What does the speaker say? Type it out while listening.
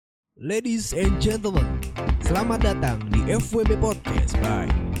Ladies and gentlemen, selamat datang di FWB Podcast by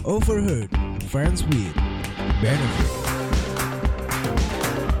Overheard Friends with Benefit.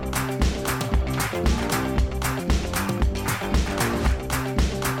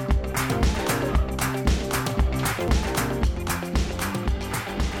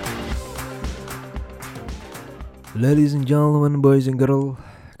 Ladies and gentlemen, boys and girls,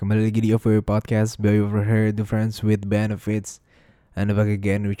 kembali lagi di FWB Podcast by Overheard Friends with Benefits. Anda back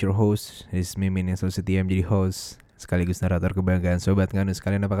again with your host. This is Mimin yang selalu setia menjadi host sekaligus narator kebanggaan Sobat Nganus.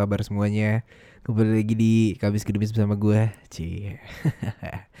 Kalian apa kabar semuanya? Kembali lagi di Kamis Kedemis bersama gue. Cie.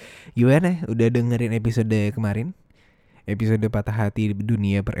 Gimana? Udah dengerin episode kemarin? Episode patah hati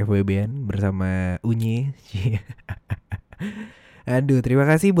dunia per FWB-an bersama Unye. Cie. Aduh, terima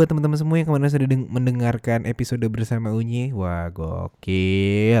kasih buat teman-teman semua yang kemarin sudah mendengarkan episode bersama Unye. Wah,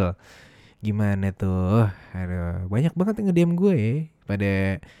 gokil. Gimana tuh? Aduh, banyak banget yang nge-DM gue ya.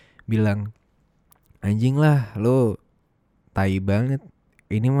 Pada bilang, anjing lah, lo tai banget.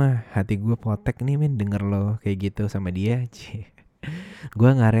 Ini mah hati gue potek nih men, denger lo kayak gitu sama dia. Gue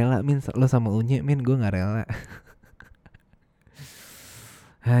gak rela min, lo sama Unye men, gue gak rela.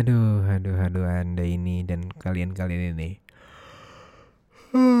 Aduh, Anda ini dan kalian-kalian ini.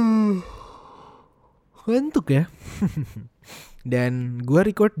 Ngantuk ya. Dan gue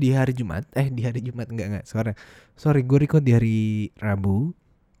record di hari Jumat. Enggak. Sorry, gue record di hari Rabu.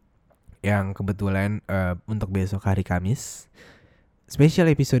 Yang kebetulan untuk besok hari Kamis. Special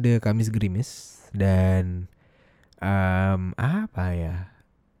episode Kamis Gerimis. Dan apa ya?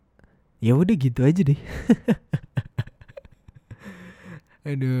 Ya udah gitu aja deh.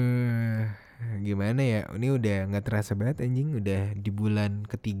 Aduh, gimana ya? Ini udah gak terasa banget anjing. Udah di bulan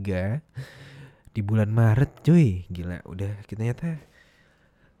ketiga. Di bulan Maret cuy. Gila, udah kita nyata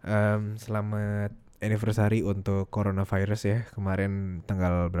selamat anniversary untuk coronavirus ya. Kemarin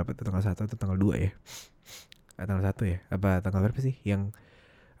tanggal berapa tuh? Tanggal 1 atau tanggal 2 ya? Tanggal 1 ya? Apa tanggal berapa sih? Yang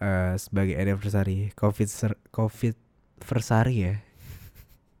sebagai anniversary Covid-versary ya.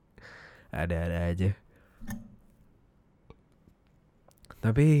 Ada aja.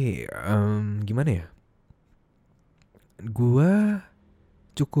 Tapi gimana ya? Gua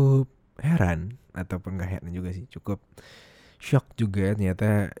cukup heran, ataupun gak heran juga sih, cukup shock juga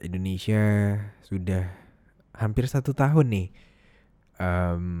ternyata Indonesia sudah hampir 1 tahun nih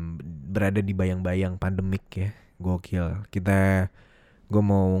berada di bayang-bayang pandemik ya. Gokil. Gue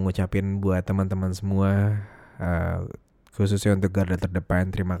mau ngucapin buat teman-teman semua, khususnya untuk garda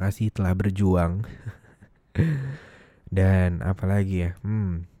terdepan, terima kasih telah berjuang. Dan apalagi ya,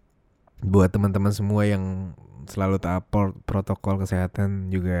 buat teman-teman semua yang selalu taat protokol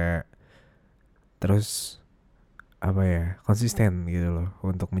kesehatan juga terus konsisten gitu loh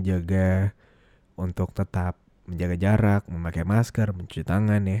untuk untuk tetap menjaga jarak, memakai masker, mencuci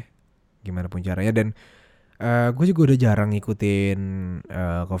tangan ya, gimana pun caranya. Dan gue juga udah jarang ngikutin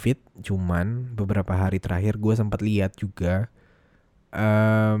COVID, cuman beberapa hari terakhir gue sempat lihat juga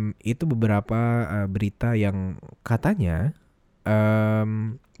itu beberapa berita yang katanya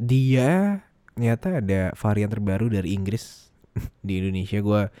dia ternyata ada varian terbaru dari Inggris di Indonesia.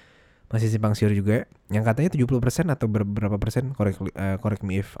 Gue masih simpang siur juga, yang katanya 70% atau berapa persen, correct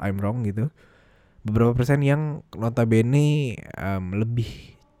me if I'm wrong gitu, beberapa persen yang notabene lebih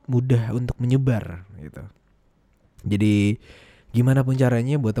mudah untuk menyebar gitu. Jadi gimana pun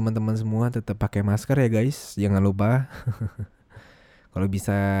caranya buat teman-teman semua tetap pakai masker ya guys, jangan lupa. Kalau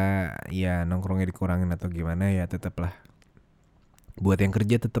bisa ya nongkrongnya dikurangin atau gimana ya, tetaplah. Buat yang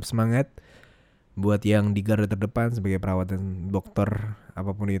kerja tetap semangat. Buat yang di garda terdepan sebagai perawat dan dokter,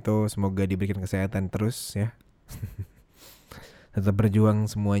 apapun itu, semoga diberikan kesehatan terus ya. Tetap berjuang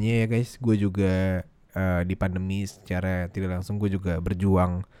semuanya ya guys. Gue juga di pandemi secara tidak langsung gue juga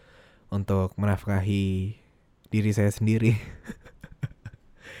berjuang untuk menafkahi diri saya sendiri.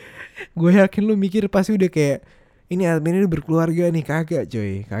 Gue yakin lu mikir pasti udah kayak, ini admin ini berkeluarga nih. Kagak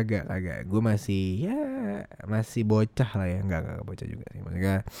coy, kagak. Gue masih bocah lah ya. Enggak bocah juga sih.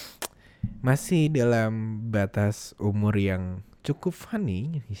 Maksudnya masih dalam batas umur yang cukup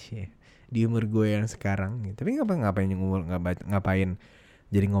funny di umur gue yang sekarang. Tapi ngapain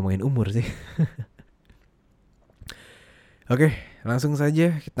jadi ngomongin umur sih. Oke, langsung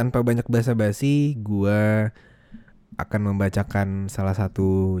saja tanpa banyak basa-basi, gue akan membacakan salah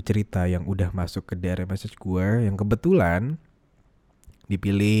satu cerita yang udah masuk ke direct message gue, yang kebetulan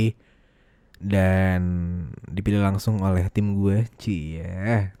dipilih langsung oleh tim gue.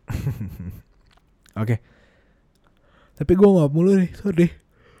 Cie. Oke. Tapi gue ngap mulu nih, sorry.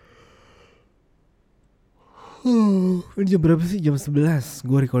 Ini jam berapa sih? Jam 11.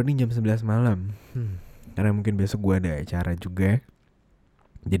 Gue recording jam 11 malam. Karena mungkin besok gue ada acara juga.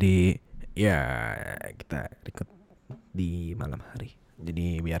 Jadi ya kita record di malam hari.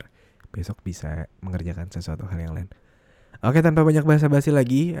 Jadi biar besok bisa mengerjakan sesuatu hal yang lain. Oke, tanpa banyak basa-basi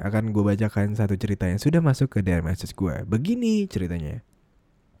lagi, akan gue bacakan satu cerita yang sudah masuk ke DM message gue. Begini ceritanya.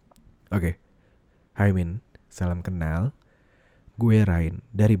 Oke, hai Min, salam kenal. Gue Rain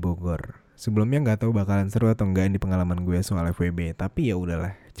dari Bogor. Sebelumnya nggak tahu bakalan seru atau enggak ini pengalaman gue soal FWB, tapi ya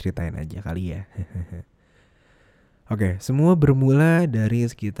udahlah, ceritain aja kali ya. Oke, semua bermula dari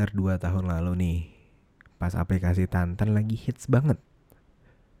sekitar 2 tahun lalu nih. Pas aplikasi Tantan lagi hits banget.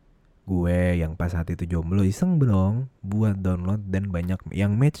 Gue yang pas saat itu jomblo iseng dong buat download dan banyak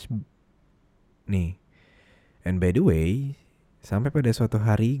yang match nih. And by the way, sampai pada suatu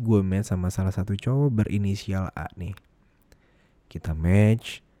hari gue match sama salah satu cowok berinisial A nih. Kita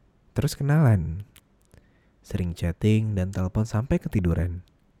match, terus kenalan. Sering chatting dan telepon sampai ketiduran.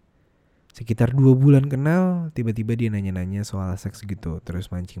 Sekitar 2 bulan kenal, tiba-tiba dia nanya-nanya soal seks gitu.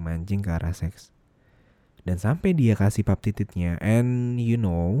 Terus mancing-mancing ke arah seks. Dan sampai dia kasih pap tititnya. And you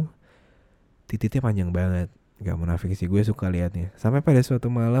know, tititnya panjang banget. Gak munafik sih, gue suka liatnya. Sampai pada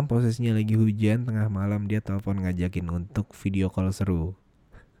suatu malam posisinya lagi hujan, tengah malam dia telepon ngajakin untuk video call seru.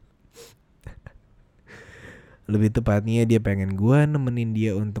 Lebih tepatnya dia pengen gue nemenin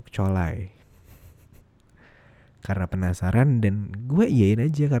dia untuk colai. Karena penasaran dan gue iyain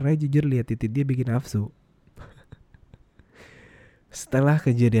aja karena jujur lihat titik dia bikin nafsu. Setelah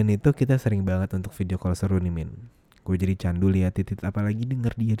kejadian itu kita sering banget untuk video call seru nih Min. Gue jadi candu lihat titik apalagi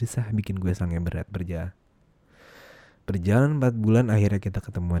denger dia desah bikin gue sange berat Berjalan 4 bulan akhirnya kita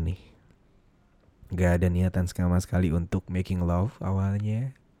ketemuan nih. Gak ada niatan sama sekali untuk making love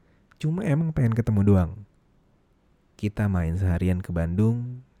awalnya. Cuma emang pengen ketemu doang. Kita main seharian ke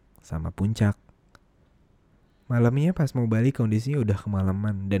Bandung sama Puncak. Malamnya pas mau balik kondisinya udah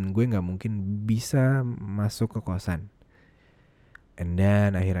kemalaman dan gue gak mungkin bisa masuk ke kosan. And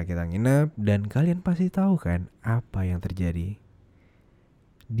then akhirnya kita nginep dan kalian pasti tahu kan apa yang terjadi.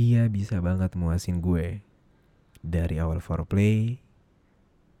 Dia bisa banget muasin gue. Dari awal foreplay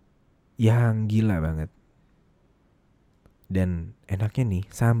yang gila banget. Dan enaknya nih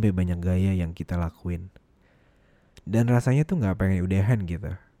sampai banyak gaya yang kita lakuin. Dan rasanya tuh gak pengen udahan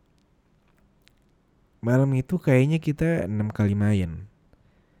gitu. Malam itu kayaknya kita 6 kali main.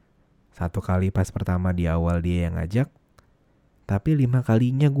 1 kali pas pertama di awal dia yang ngajak. Tapi 5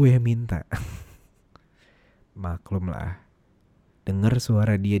 kalinya gue yang minta. Maklum lah. Denger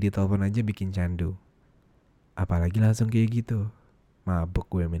suara dia di telepon aja bikin candu. Apalagi langsung kayak gitu. Mabuk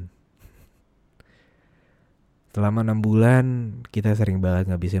gue Min. Selama 6 bulan kita sering banget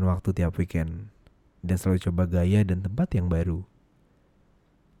ngabisin waktu tiap weekend. Dan selalu coba gaya dan tempat yang baru.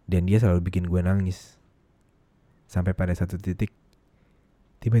 Dan dia selalu bikin gue nangis. Sampai pada satu titik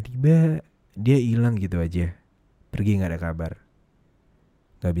tiba-tiba dia hilang gitu aja. Pergi gak ada kabar.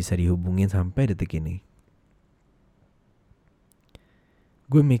 Gak bisa dihubungin sampai detik ini.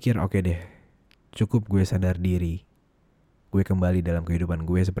 Gue mikir oke deh, cukup gue sadar diri. Gue kembali dalam kehidupan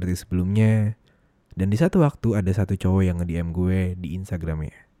gue seperti sebelumnya. Dan di satu waktu ada satu cowok yang nge-DM gue di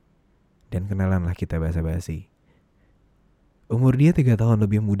Instagramnya. Dan kenalan lah kita basa-basi. Umur dia 3 tahun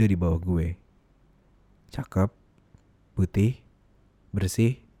lebih muda di bawah gue. Cakep, putih,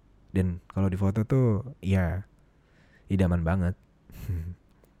 bersih, dan kalau di foto tuh ya idaman banget.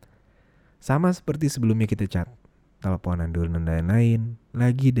 Sama seperti sebelumnya kita chat, teleponan dulu dan lain-lain,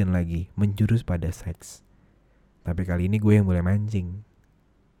 lagi dan lagi menjurus pada seks. Tapi kali ini gue yang mulai mancing.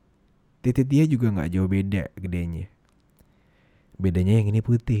 Titik dia juga gak jauh beda gedenya. Bedanya yang ini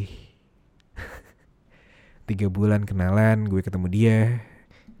putih. 3 bulan kenalan, gue ketemu dia.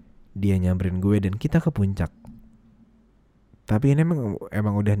 Dia nyamperin gue dan kita ke puncak. Tapi ini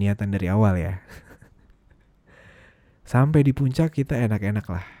emang udah niatan dari awal ya. Sampai di puncak kita enak-enak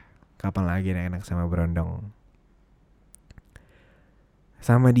lah. Kapan lagi enak-enak sama berondong.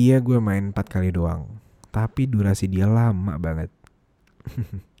 Sama dia gue main 4 kali doang. Tapi durasi dia lama banget.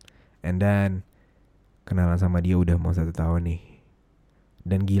 And then kenalan sama dia udah mau 1 tahun nih.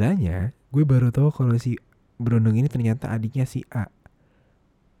 Dan gilanya gue baru tahu kalau si berondong ini ternyata adiknya si A.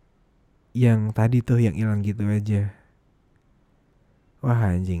 Yang tadi tuh yang hilang gitu aja.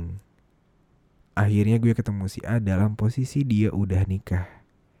 Wah anjing. Akhirnya gue ketemu si A dalam posisi dia udah nikah.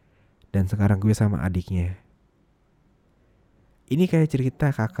 Dan sekarang gue sama adiknya. Ini kayak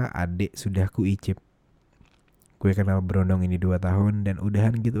cerita kakak adik sudah ku icip. Gue kenal berondong ini 2 tahun dan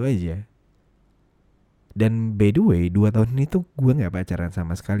udahan gitu aja. Dan by the way 2 tahun ini tuh gue gak pacaran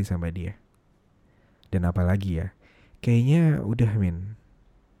sama sekali sama dia. Dan apalagi ya, kayaknya udah Min.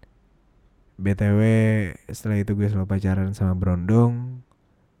 BTW setelah itu gue selalu pacaran sama berondong.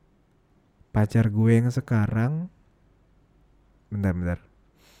 Pacar gue yang sekarang, bentar.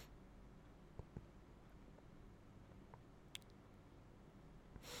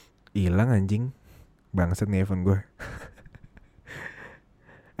 Hilang anjing. Bangsat nih iPhone gue.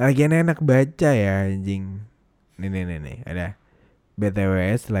 Lagian enak baca ya anjing. Nih. Ada.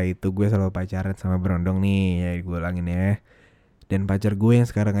 BTW setelah itu gue selalu pacaran sama berondong nih. Ya gue ulangin ya. Dan pacar gue yang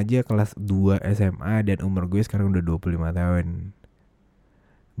sekarang aja kelas 2 SMA dan umur gue sekarang udah 25 tahun.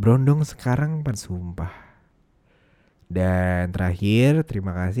 Berondong sekarang sumpah. Dan terakhir,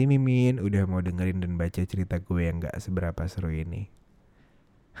 terima kasih Mimin udah mau dengerin dan baca cerita gue yang gak seberapa seru ini.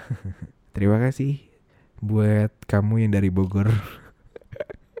 Terima kasih buat kamu yang dari Bogor.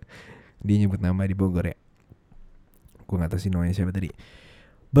 Dia nyebut nama di Bogor ya. Gue gak tahu sih namanya siapa tadi.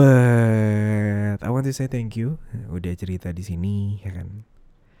 But I want to say thank you udah cerita di sini ya kan.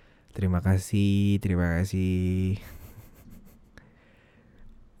 Terima kasih.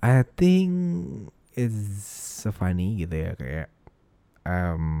 I think it's so funny gitu ya, kayak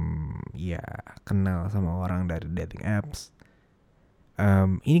ya kenal sama orang dari dating apps.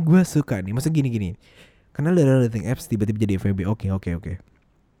 Ini gue suka nih, maksud gini, kenal dari dating apps tiba-tiba jadi FWB. Oke.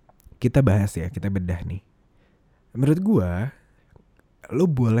 Kita bahas ya, kita bedah nih. Menurut gue, lo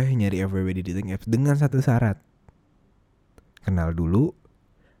boleh nyari FWB di dating apps dengan satu syarat. Kenal dulu,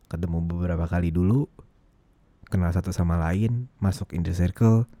 ketemu beberapa kali dulu, kenal satu sama lain, masuk in the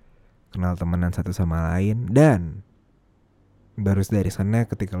circle, kenal temenan satu sama lain, dan baru dari sana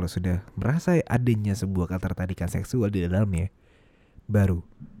ketika lo sudah merasa adanya sebuah ketertarikan seksual di dalamnya, baru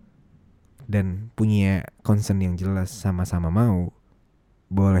dan punya concern yang jelas sama-sama mau,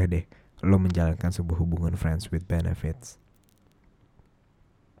 boleh deh lo menjalankan sebuah hubungan friends with benefits.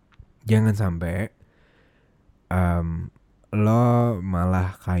 Jangan sampai lo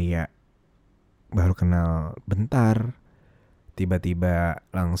malah kayak baru kenal bentar tiba-tiba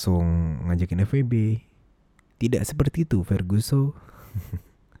langsung ngajakin FWB. Tidak seperti itu, Ferguson.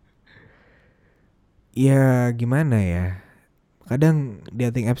 Ya gimana ya, kadang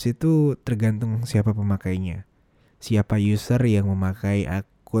dating apps itu tergantung siapa pemakainya, siapa user yang memakai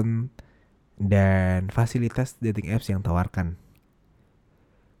akun dan fasilitas dating apps yang tawarkan.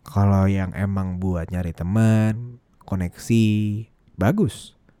 Kalau yang emang buat nyari teman, koneksi,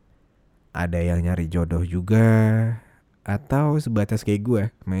 bagus. Ada yang nyari jodoh juga, atau sebatas kayak gue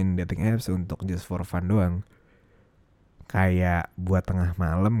main dating apps untuk just for fun doang. Kayak buat tengah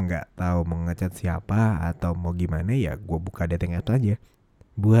malam gak tahu mau ngechat siapa atau mau gimana, ya gue buka dating apps aja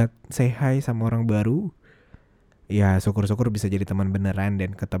buat say hi sama orang baru. Ya syukur-syukur bisa jadi teman beneran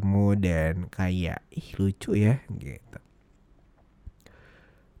dan ketemu dan kayak lucu ya gitu.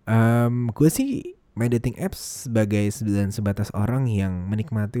 Gue sih main dating apps sebagai sebatas orang yang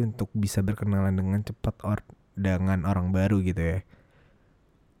menikmati untuk bisa berkenalan dengan cepat dengan orang baru gitu ya.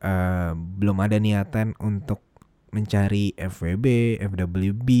 Belum ada niatan untuk mencari FWB,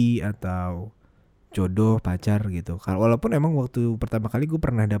 FWB atau jodoh, pacar gitu. Walaupun emang waktu pertama kali gue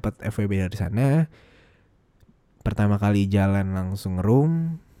pernah dapat FWB dari sana. Pertama kali jalan langsung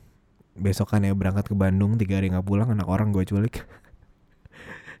room, besokannya berangkat ke Bandung, 3 hari gak pulang, anak orang gue culik.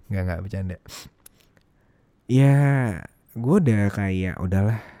 Gak bercanda. Ya gue udah kayak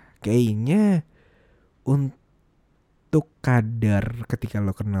udahlah, kayaknya untuk kadar ketika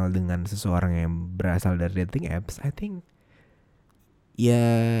lo kenal dengan seseorang yang berasal dari dating apps, I think ya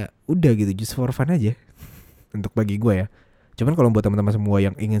udah gitu, just for fun aja. Untuk bagi gue ya. Cuman kalau buat teman-teman semua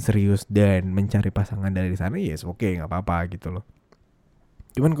yang ingin serius dan mencari pasangan dari sana, yes oke, gak apa-apa gitu loh.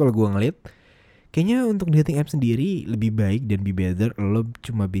 Cuman kalau gue ngeliat, kayaknya untuk dating app sendiri lebih baik dan be better lo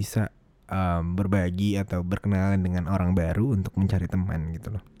cuma bisa berbagi atau berkenalan dengan orang baru untuk mencari teman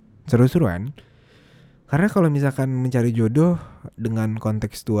gitu loh. Seru-seruan. Karena kalau misalkan mencari jodoh dengan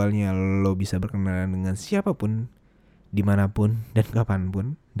kontekstualnya lo bisa berkenalan dengan siapapun, dimanapun dan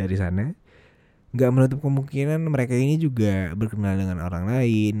kapanpun dari sana, gak menutup kemungkinan mereka ini juga berkenalan dengan orang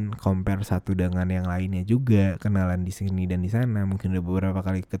lain, compare satu dengan yang lainnya juga, kenalan di sini dan di sana, mungkin udah beberapa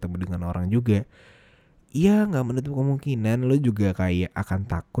kali ketemu dengan orang juga. Iya, gak menutup kemungkinan lo juga kayak akan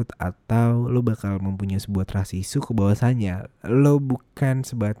takut atau lo bakal mempunyai sebuah trust issue ke bahwasanya lo bukan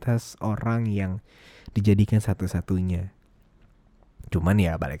sebatas orang yang dijadikan satu-satunya. Cuman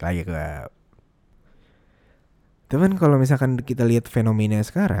ya balik lagi ke teman, kalau misalkan kita lihat fenomena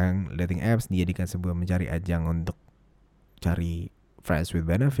sekarang, dating apps dijadikan sebuah mencari ajang untuk cari friends with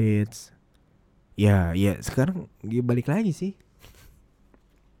benefits. Ya sekarang dia balik lagi sih.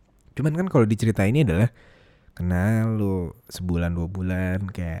 Cuman kan kalau dicerita ini adalah kenal lo sebulan 2 bulan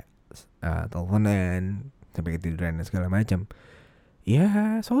kayak teleponan sampai ketiduran dan segala macam.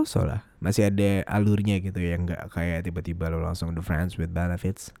 Ya so-so lah, masih ada alurnya gitu ya, nggak kayak tiba-tiba lo langsung do friends with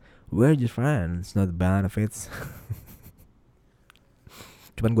benefits. We're just friends, not benefits.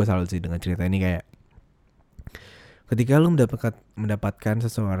 Cuman gue salut sih dengan cerita ini, kayak Ketika lu mendapatkan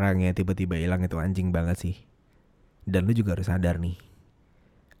seseorang yang tiba-tiba hilang, itu anjing banget sih. Dan lu juga harus sadar nih,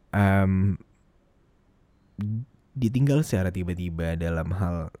 um, ditinggal secara tiba-tiba dalam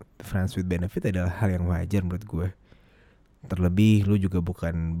hal friends with benefit adalah hal yang wajar menurut gue. Terlebih lu juga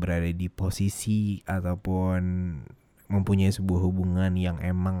bukan berada di posisi ataupun mempunyai sebuah hubungan yang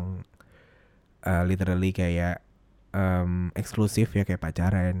emang literally kayak eksklusif ya, kayak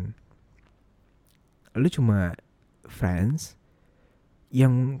pacaran. Lu cuma friends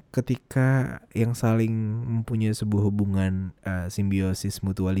yang ketika yang saling mempunyai sebuah hubungan simbiosis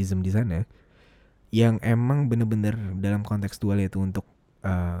mutualism di sana, yang emang bener-bener dalam konteks dual yaitu untuk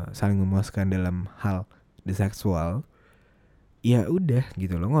saling memuaskan dalam hal seksual. Ya udah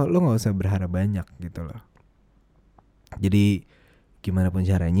gitu loh, lo nggak usah berharap banyak gitu loh. Jadi gimana pun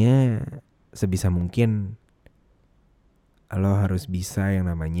caranya, sebisa mungkin lo harus bisa yang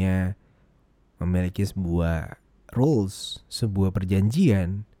namanya memiliki sebuah rules, sebuah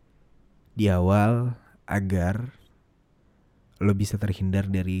perjanjian di awal agar lo bisa terhindar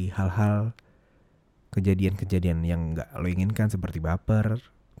dari hal-hal kejadian-kejadian yang nggak lo inginkan seperti baper,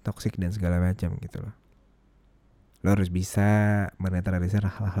 toksik dan segala macam gitu loh. Lo harus bisa menetralisir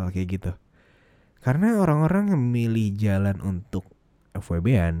hal-hal kayak gitu. Karena orang-orang yang memilih jalan untuk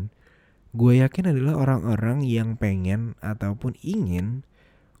FWB-an, gue yakin adalah orang-orang yang pengen ataupun ingin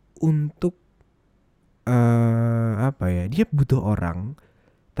untuk dia butuh orang,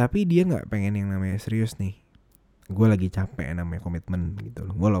 tapi dia nggak pengen yang namanya serius nih. Gue lagi capek namanya komitmen gitu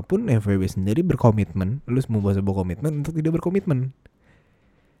loh. Walaupun FWB sendiri berkomitmen, lu membuat sebuah komitmen untuk tidak berkomitmen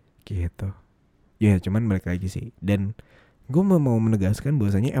gitu. Ya cuman balik lagi sih. Dan gue mau menegaskan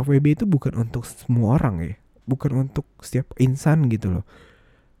bahwasanya FWB itu bukan untuk semua orang ya, bukan untuk setiap insan gitu loh.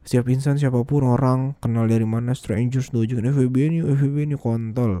 Setiap insan, siapapun orang, kenal dari mana, strangers tunjukin FWB ini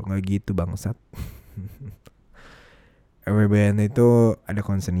kontol, nggak gitu bangsat. FWB itu ada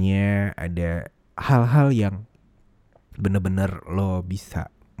concernnya, ada hal-hal yang benar-benar lo bisa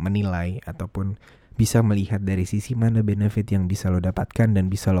menilai ataupun bisa melihat dari sisi mana benefit yang bisa lo dapatkan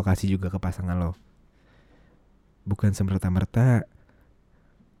dan bisa lo kasih juga ke pasangan lo. Bukan semerta-merta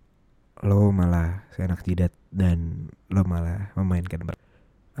lo malah seenak jidat dan lo malah memainkan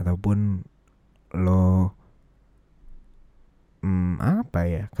ataupun lo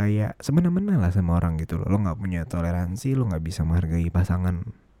kayak semena-mena lah sama orang gitu loh. Lo nggak punya toleransi, lo nggak bisa menghargai pasangan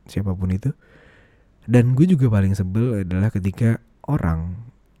siapapun itu. Dan gue juga paling sebel adalah ketika orang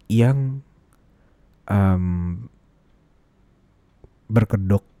yang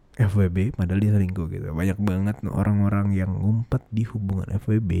berkedok FWB padahal dia selingkuh gitu. Banyak banget orang-orang yang ngumpet di hubungan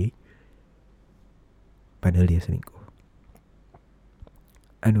FWB padahal dia selingkuh.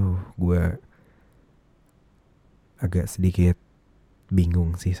 Aduh, gue agak sedikit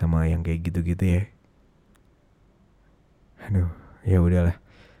bingung sih sama yang kayak gitu-gitu ya. Aduh, ya udahlah.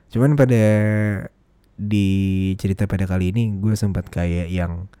 Cuman di cerita pada kali ini gue sempat kayak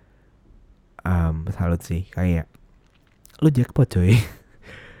yang salut sih, kayak lu jackpot coy.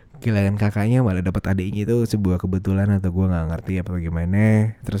 Kehilangan kakaknya malah dapat adiknya, itu sebuah kebetulan atau gue nggak ngerti apa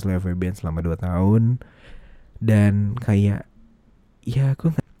gimana. Terus lu FWB selama 2 tahun dan kayak ya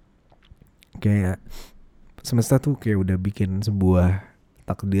gue kayak semesta tuh kayak udah bikin sebuah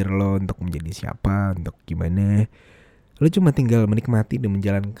takdir lo untuk menjadi siapa, untuk gimana. Lo cuma tinggal menikmati dan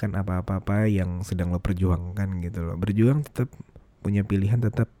menjalankan apa-apa yang sedang lo perjuangkan gitu loh. Berjuang tetap punya pilihan,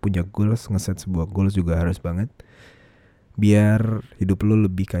 tetap punya goals, ngeset sebuah goals juga harus banget. Biar hidup lo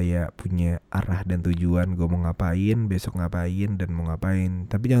lebih kayak punya arah dan tujuan, gue mau ngapain, besok ngapain, dan mau ngapain.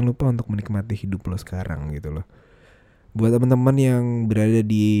 Tapi jangan lupa untuk menikmati hidup lo sekarang gitu loh. Buat teman-teman yang berada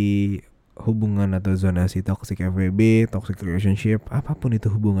di hubungan atau zonasi toxic FWB, toxic relationship, apapun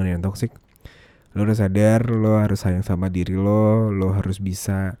itu hubungan yang toxic, lo harus sadar, lo harus sayang sama diri lo harus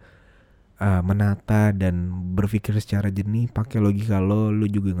bisa menata dan berpikir secara jernih, pakai logika lo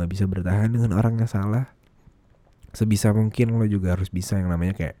juga nggak bisa bertahan dengan orang yang salah. Sebisa mungkin lo juga harus bisa yang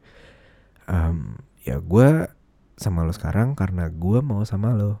namanya kayak ya gue sama lo sekarang karena gue mau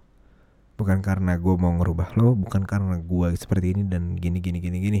sama lo, bukan karena gue mau ngerubah lo, bukan karena gue seperti ini dan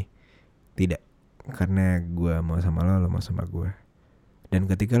gini. Tidak, karena gue mau sama lo mau sama gue.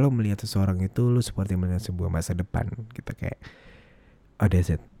 Dan ketika lo melihat seseorang itu, lo seperti melihat sebuah masa depan. Kita kayak,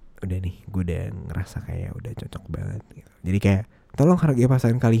 udah nih, gue udah ngerasa kayak udah cocok banget gitu. Jadi kayak, tolong hargai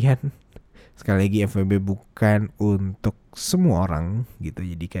pasangan kalian. Sekali lagi, FWB bukan untuk semua orang gitu.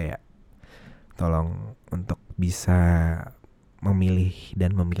 Jadi kayak, tolong untuk bisa memilih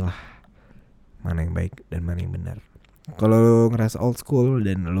dan memilah mana yang baik dan mana yang benar. Kalau lo ngerasa old school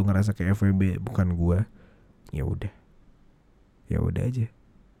dan lo ngerasa kayak FWB bukan gue, ya udah aja,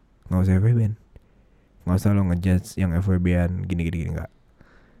 nggak usah FWB-an. Nggak usah lo ngejudge yang FWB-an gini-gini nggak.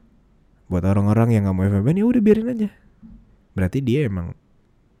 Buat orang-orang yang nggak mau FWB-an ya udah biarin aja. Berarti dia emang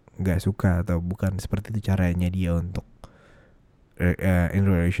nggak suka atau bukan seperti itu caranya dia untuk in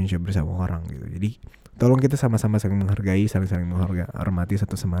relationship bersama orang gitu. Jadi tolong kita sama-sama saling menghargai, saling menghormati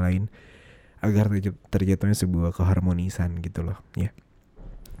satu sama lain agar terjatuhnya sebuah keharmonisan gitu loh ya.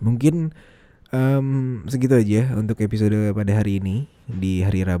 Mungkin segitu aja untuk episode pada hari ini. Di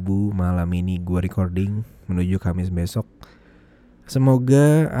hari Rabu malam ini gue recording menuju Kamis besok.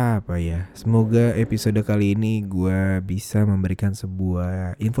 Semoga semoga episode kali ini gue bisa memberikan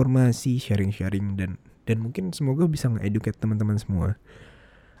sebuah informasi, sharing dan mungkin semoga bisa nge-educate teman-teman semua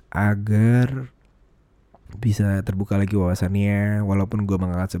agar bisa terbuka lagi wawasannya. Walaupun gue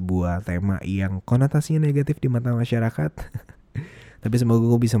mengangkat sebuah tema yang konotasinya negatif di mata masyarakat tapi semoga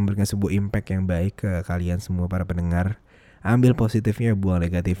gue bisa memberikan sebuah impact yang baik ke kalian semua para pendengar. Ambil positifnya, buang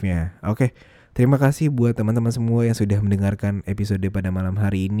negatifnya. Oke, terima kasih buat teman-teman semua yang sudah mendengarkan episode pada malam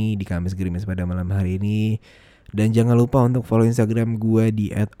hari ini di Kamis Gerimis pada malam hari ini. Dan jangan lupa untuk follow Instagram gue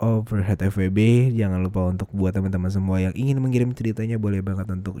di @overheadfwb. Jangan lupa untuk buat teman-teman semua yang ingin mengirim ceritanya boleh banget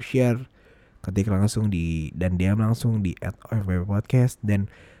untuk share, ketik langsung dan DM langsung di @overheadpodcast. Dan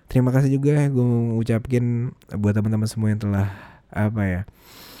terima kasih juga gue mau ngucapin buat teman-teman semua yang telah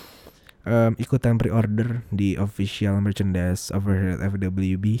ikutan pre-order di official merchandise Overhead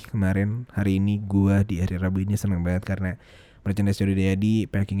FWB kemarin. Hari ini gue di hari Rabu ini seneng banget karena merchandise udah jadi,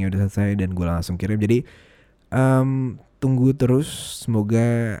 packingnya udah selesai dan gue langsung kirim. Jadi tunggu terus,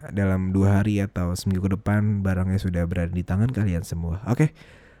 semoga dalam 2 hari atau seminggu ke depan barangnya sudah berada di tangan kalian semua. Oke,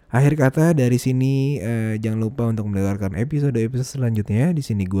 akhir kata dari sini jangan lupa untuk mendengarkan episode selanjutnya. Di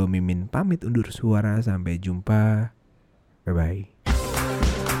sini gue Mimin pamit undur suara, sampai jumpa, bye bye.